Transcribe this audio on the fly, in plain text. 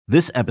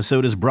This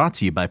episode is brought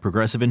to you by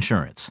Progressive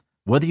Insurance.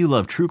 Whether you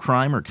love true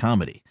crime or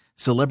comedy,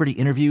 celebrity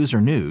interviews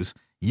or news,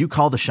 you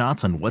call the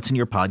shots on what's in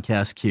your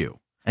podcast queue.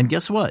 And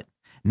guess what?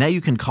 Now you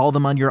can call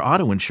them on your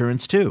auto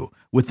insurance too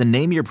with the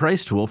Name Your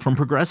Price tool from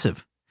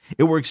Progressive.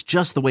 It works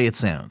just the way it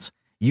sounds.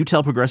 You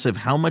tell Progressive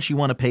how much you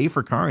want to pay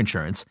for car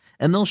insurance,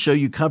 and they'll show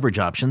you coverage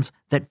options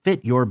that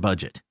fit your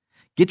budget.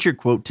 Get your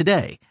quote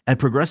today at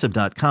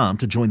Progressive.com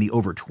to join the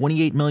over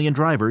 28 million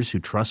drivers who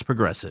trust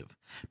Progressive.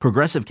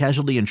 Progressive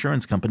Casualty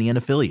Insurance Company and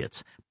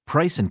Affiliates.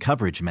 Price and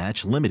coverage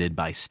match limited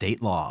by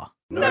state law.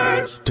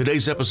 Nerds!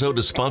 Today's episode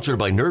is sponsored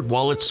by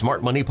NerdWallet's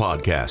Smart Money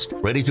Podcast.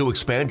 Ready to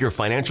expand your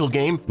financial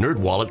game?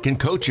 NerdWallet can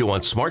coach you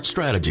on smart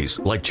strategies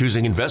like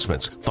choosing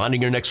investments,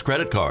 finding your next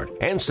credit card,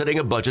 and setting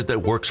a budget that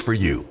works for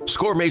you.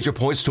 Score major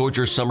points towards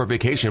your summer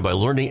vacation by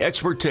learning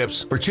expert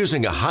tips for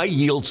choosing a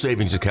high-yield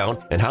savings account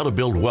and how to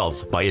build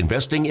wealth by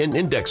investing in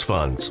index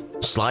funds.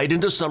 Slide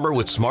into summer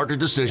with smarter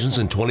decisions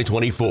in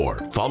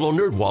 2024. Follow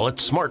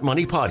NerdWallet's Smart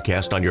Money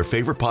Podcast on your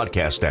favorite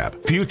podcast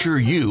app. Future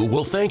you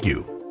will thank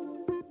you.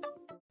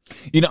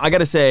 You know, I got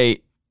to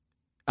say,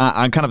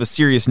 on kind of a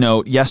serious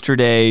note,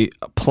 yesterday,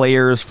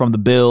 players from the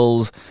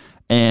Bills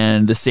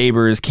and the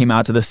Sabres came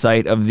out to the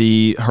site of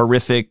the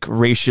horrific,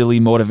 racially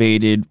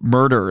motivated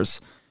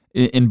murders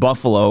in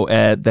Buffalo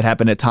that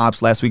happened at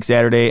Tops last week,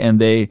 Saturday, and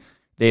they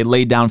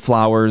laid down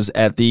flowers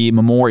at the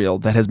memorial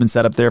that has been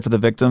set up there for the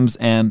victims.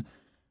 And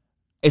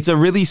it's a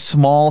really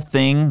small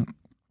thing,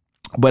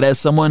 but as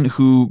someone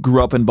who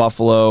grew up in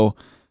Buffalo,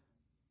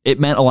 it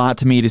meant a lot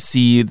to me to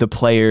see the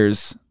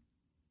players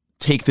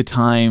take the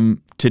time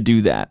to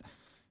do that,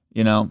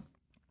 you know.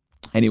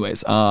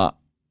 Anyways, on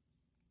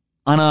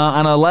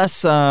a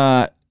less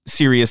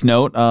serious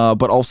note,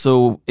 but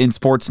also in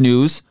sports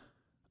news,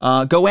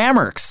 go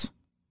Amerks.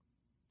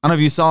 I don't know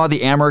if you saw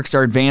the Amerks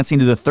are advancing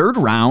to the third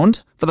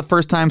round for the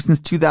first time since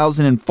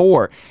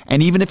 2004.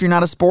 And even if you're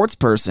not a sports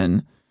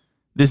person,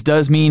 this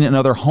does mean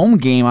another home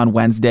game on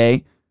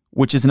Wednesday,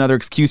 which is another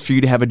excuse for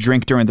you to have a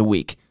drink during the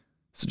week.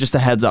 So just a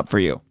heads up for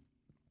you.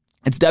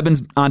 It's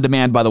Debbins On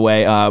Demand, by the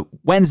way.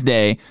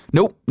 Wednesday.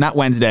 Nope, not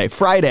Wednesday.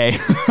 Friday.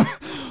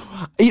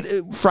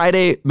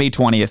 Friday, May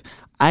 20th.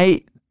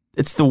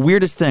 It's the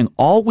weirdest thing.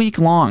 All week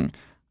long,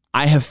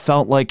 I have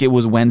felt like it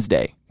was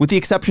Wednesday, with the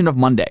exception of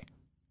Monday.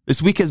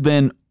 This week has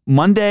been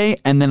Monday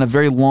and then a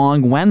very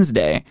long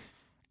Wednesday,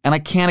 and I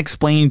can't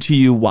explain to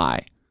you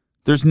why.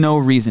 There's no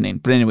reasoning.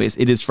 But anyways,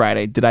 it is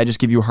Friday. Did I just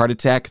give you a heart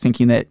attack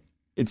thinking that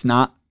it's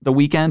not the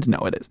weekend? No,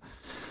 it is.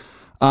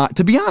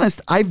 To be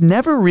honest, I've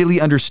never really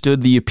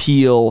understood the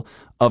appeal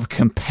of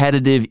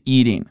competitive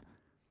eating,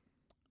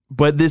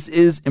 but this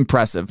is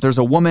impressive. There's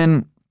a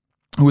woman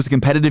who is a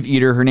competitive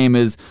eater. Her name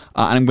is,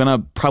 and I'm going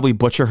to probably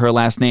butcher her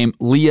last name,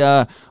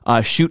 Leah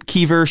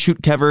Shootkever.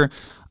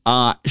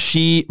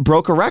 She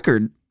broke a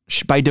record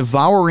by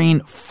devouring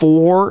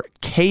 4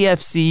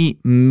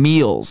 KFC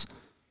meals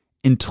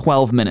in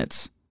 12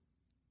 minutes.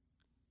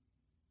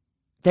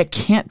 That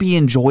can't be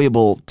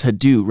enjoyable to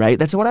do, right?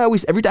 That's what I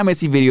always, every time I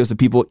see videos of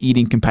people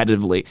eating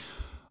competitively,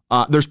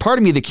 there's part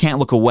of me that can't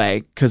look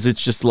away because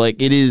it's just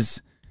like, it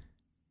is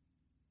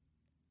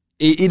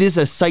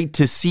a sight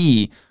to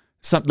see.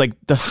 Some, like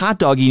the hot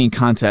dog eating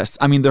contests,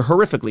 I mean, they're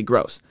horrifically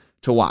gross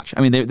to watch.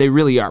 I mean, they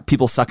really are.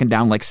 People sucking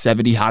down like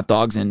 70 hot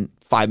dogs in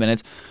 5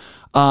 minutes.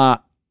 But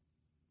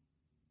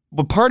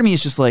part of me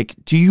is just like,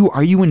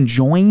 are you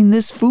enjoying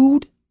this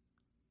food?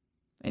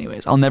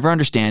 Anyways, I'll never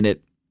understand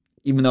it,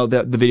 even though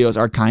the videos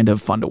are kind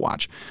of fun to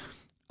watch.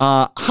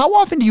 How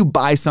often do you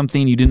buy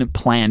something you didn't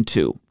plan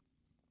to?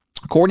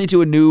 According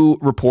to a new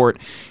report,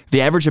 the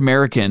average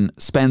American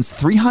spends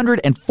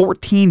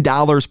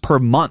 $314 per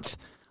month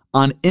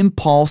on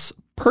impulse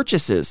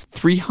purchases.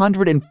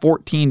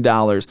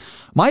 $314.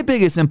 My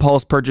biggest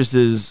impulse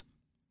purchases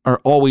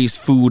are always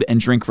food and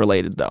drink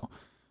related, though.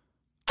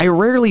 I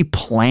rarely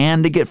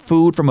plan to get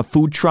food from a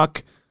food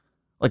truck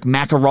like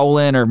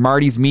Macarolin or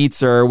Marty's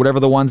Meats or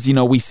whatever the ones,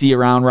 we see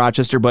around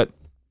Rochester. But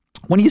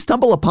when you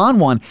stumble upon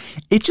one,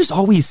 it just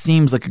always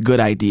seems like a good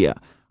idea.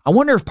 I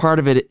wonder if part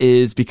of it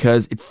is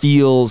because it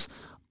feels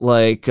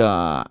like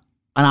an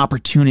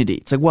opportunity.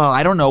 It's like, well,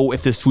 I don't know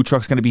if this food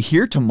truck's going to be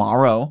here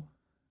tomorrow.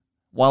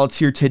 While it's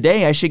here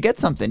today, I should get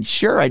something.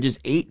 Sure, I just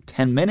ate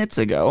 10 minutes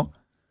ago.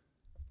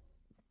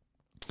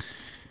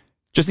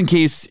 Just in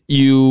case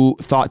you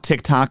thought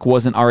TikTok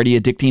wasn't already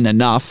addicting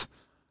enough,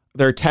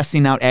 they're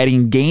testing out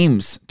adding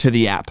games to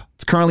the app.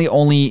 It's currently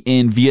only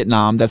in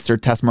Vietnam. That's their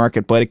test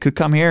market, but it could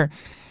come here.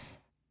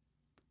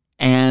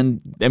 And,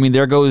 I mean,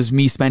 there goes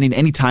me spending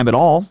any time at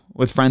all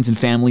with friends and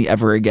family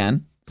ever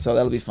again. So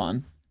that'll be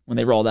fun when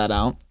they roll that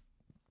out.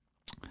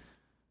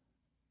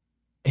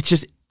 It's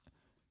just,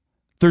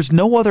 there's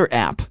no other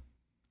app.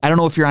 I don't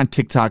know if you're on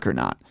TikTok or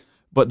not,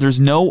 but there's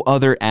no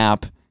other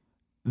app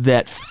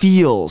that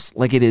feels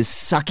like it is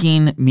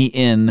sucking me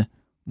in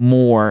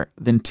more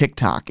than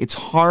TikTok. It's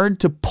hard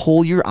to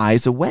pull your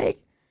eyes away.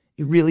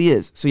 It really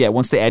is. So yeah,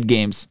 once they add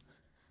games,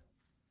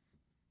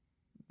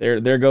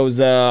 there goes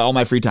all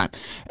my free time.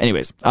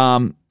 Anyways,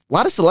 a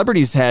lot of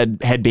celebrities had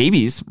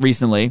babies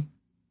recently.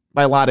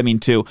 By a lot, I mean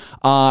two.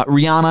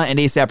 Rihanna and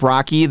A$AP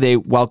Rocky, they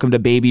welcomed a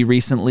baby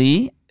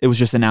recently. It was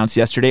just announced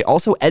yesterday.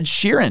 Also, Ed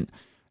Sheeran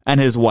and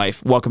his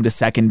wife welcomed a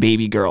second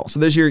baby girl. So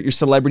there's your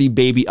celebrity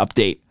baby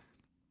update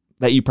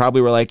that you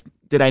probably were like,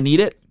 did I need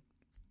it?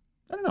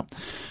 I don't know.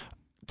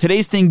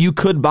 Today's thing you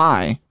could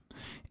buy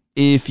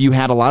if you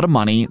had a lot of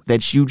money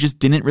that you just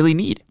didn't really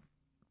need.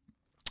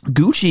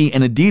 Gucci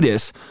and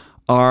Adidas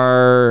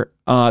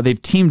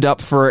they've teamed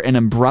up for an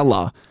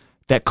umbrella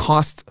that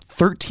costs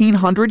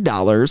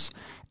 $1,300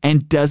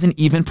 and doesn't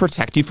even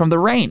protect you from the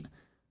rain.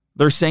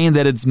 They're saying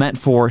that it's meant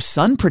for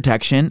sun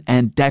protection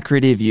and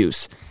decorative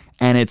use,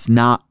 and it's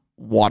not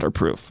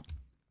waterproof.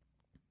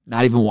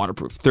 Not even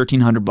waterproof.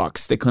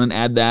 $1,300. They couldn't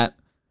add that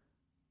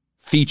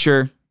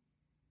feature.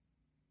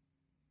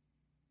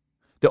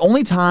 The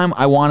only time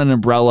I want an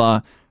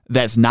umbrella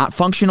that's not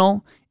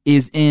functional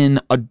is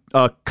in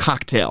a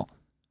cocktail.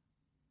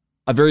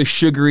 A very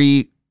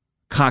sugary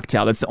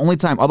cocktail. That's the only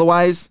time.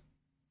 Otherwise,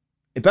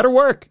 it better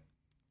work.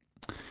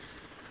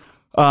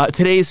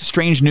 Today's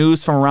strange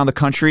news from around the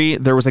country.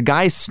 There was a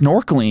guy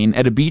snorkeling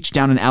at a beach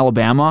down in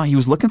Alabama. He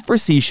was looking for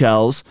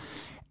seashells,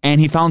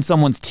 and he found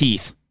someone's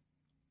teeth.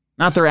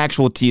 Not their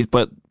actual teeth,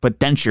 but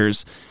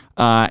dentures.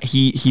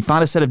 He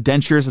found a set of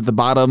dentures at the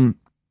bottom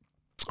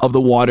of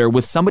the water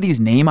with somebody's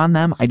name on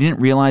them. I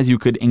didn't realize you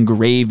could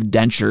engrave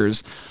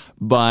dentures,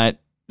 but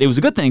it was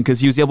a good thing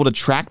because he was able to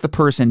track the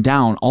person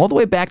down all the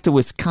way back to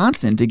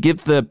Wisconsin to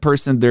give the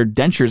person their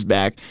dentures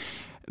back.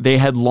 They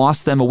had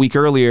lost them a week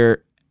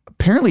earlier.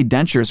 Apparently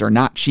dentures are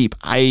not cheap.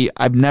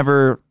 I've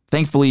never,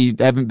 thankfully,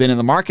 haven't been in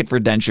the market for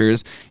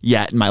dentures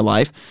yet in my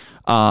life.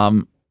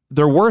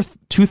 They're worth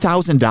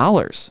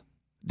 $2,000,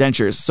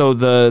 dentures. So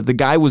the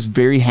guy was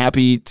very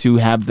happy to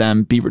have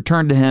them be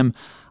returned to him.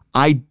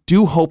 I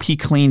do hope he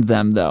cleaned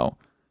them, though,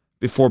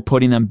 before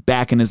putting them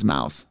back in his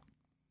mouth.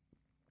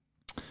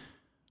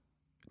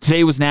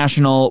 Today was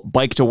National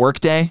Bike to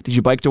Work Day. Did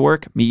you bike to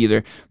work? Me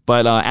either.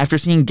 But after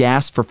seeing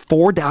gas for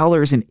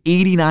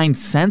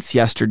 $4.89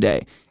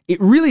 yesterday,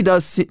 it really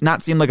does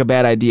not seem like a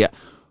bad idea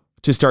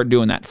to start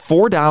doing that.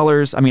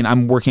 $4. I mean,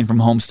 I'm working from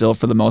home still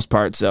for the most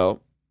part,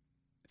 so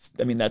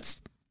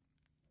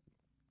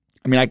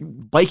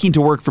biking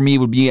to work for me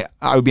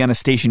I would be on a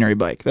stationary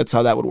bike. That's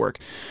how that would work.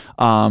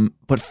 But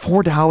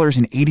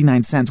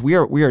 $4.89,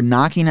 we are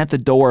knocking at the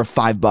door of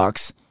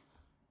 $5,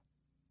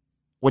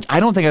 which I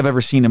don't think I've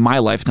ever seen in my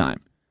lifetime.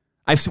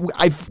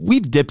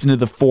 We've dipped into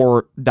the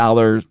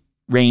 $4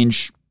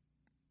 range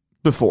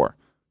before,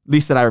 at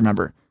least that I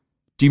remember.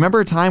 Do you remember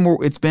a time where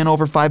it's been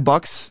over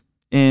 $5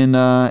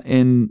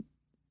 in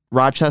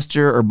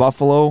Rochester or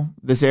Buffalo,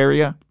 this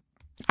area?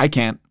 I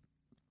can't.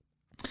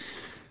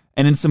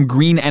 And in some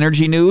green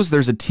energy news,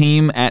 there's a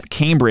team at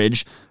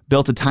Cambridge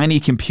built a tiny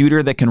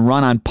computer that can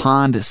run on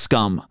pond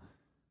scum.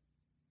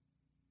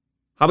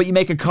 How about you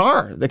make a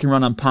car that can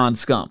run on pond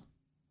scum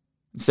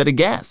instead of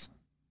gas?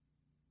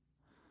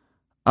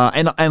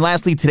 And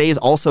lastly, today is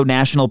also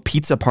National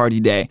Pizza Party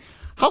Day.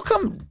 How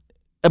come,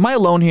 am I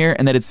alone here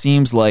in that it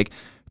seems like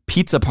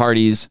pizza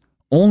parties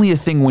only a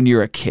thing when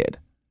you're a kid,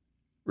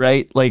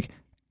 right? Like,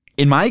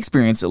 in my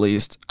experience, at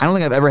least, I don't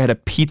think I've ever had a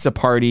pizza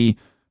party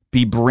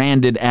be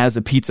branded as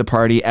a pizza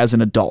party as an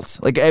adult.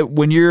 Like,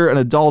 when you're an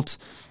adult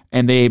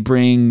and they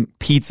bring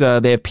pizza,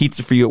 they have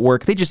pizza for you at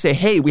work, they just say,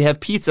 hey, we have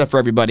pizza for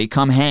everybody,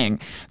 come hang.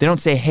 They don't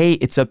say, hey,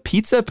 it's a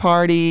pizza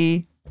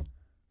party.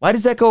 Why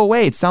does that go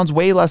away? It sounds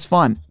way less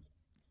fun.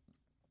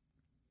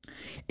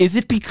 Is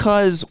it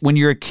because when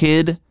you're a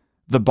kid,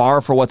 the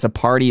bar for what's a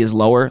party is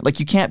lower?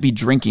 Like, you can't be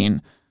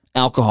drinking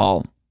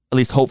alcohol, at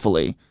least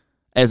hopefully,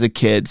 as a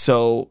kid.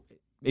 So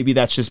maybe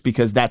that's just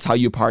because that's how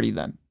you party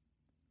then.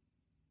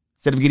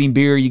 Instead of getting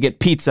beer, you get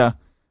pizza,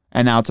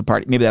 and now it's a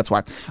party. Maybe that's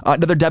why.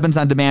 Another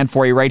Debbins on Demand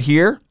for you right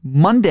here,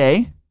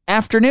 Monday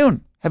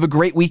afternoon. Have a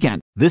great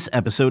weekend. This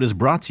episode is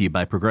brought to you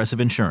by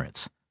Progressive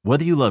Insurance.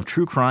 Whether you love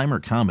true crime or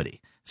comedy,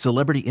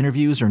 celebrity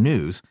interviews or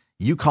news,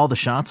 you call the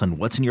shots on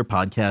what's in your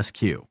podcast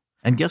queue.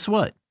 And guess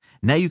what?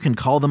 Now you can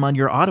call them on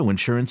your auto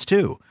insurance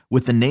too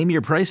with the Name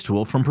Your Price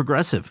tool from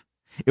Progressive.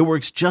 It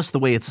works just the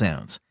way it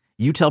sounds.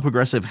 You tell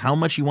Progressive how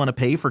much you want to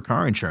pay for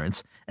car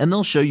insurance, and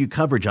they'll show you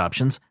coverage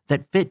options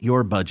that fit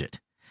your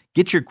budget.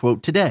 Get your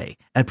quote today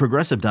at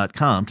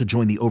Progressive.com to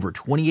join the over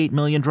 28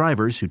 million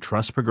drivers who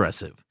trust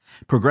Progressive.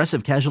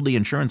 Progressive Casualty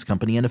Insurance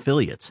Company and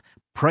Affiliates.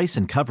 Price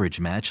and coverage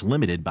match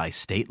limited by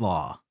state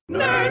law.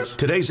 Nerds!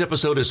 Today's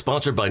episode is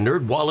sponsored by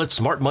NerdWallet's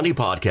Smart Money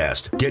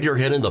Podcast. Get your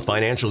head in the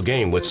financial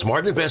game with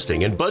smart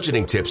investing and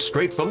budgeting tips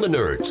straight from the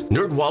nerds.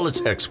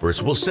 NerdWallet's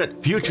experts will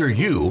set future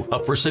you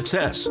up for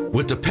success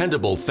with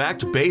dependable,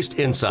 fact-based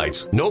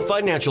insights. No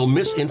financial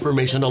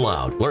misinformation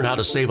allowed. Learn how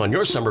to save on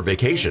your summer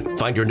vacation,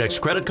 find your next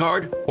credit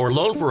card, or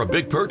loan for a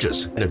big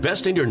purchase, and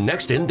invest in your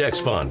next index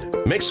fund.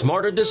 Make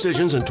smarter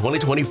decisions in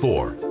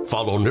 2024.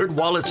 Follow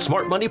NerdWallet's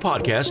Smart Money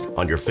Podcast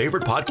on your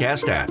favorite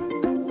podcast app.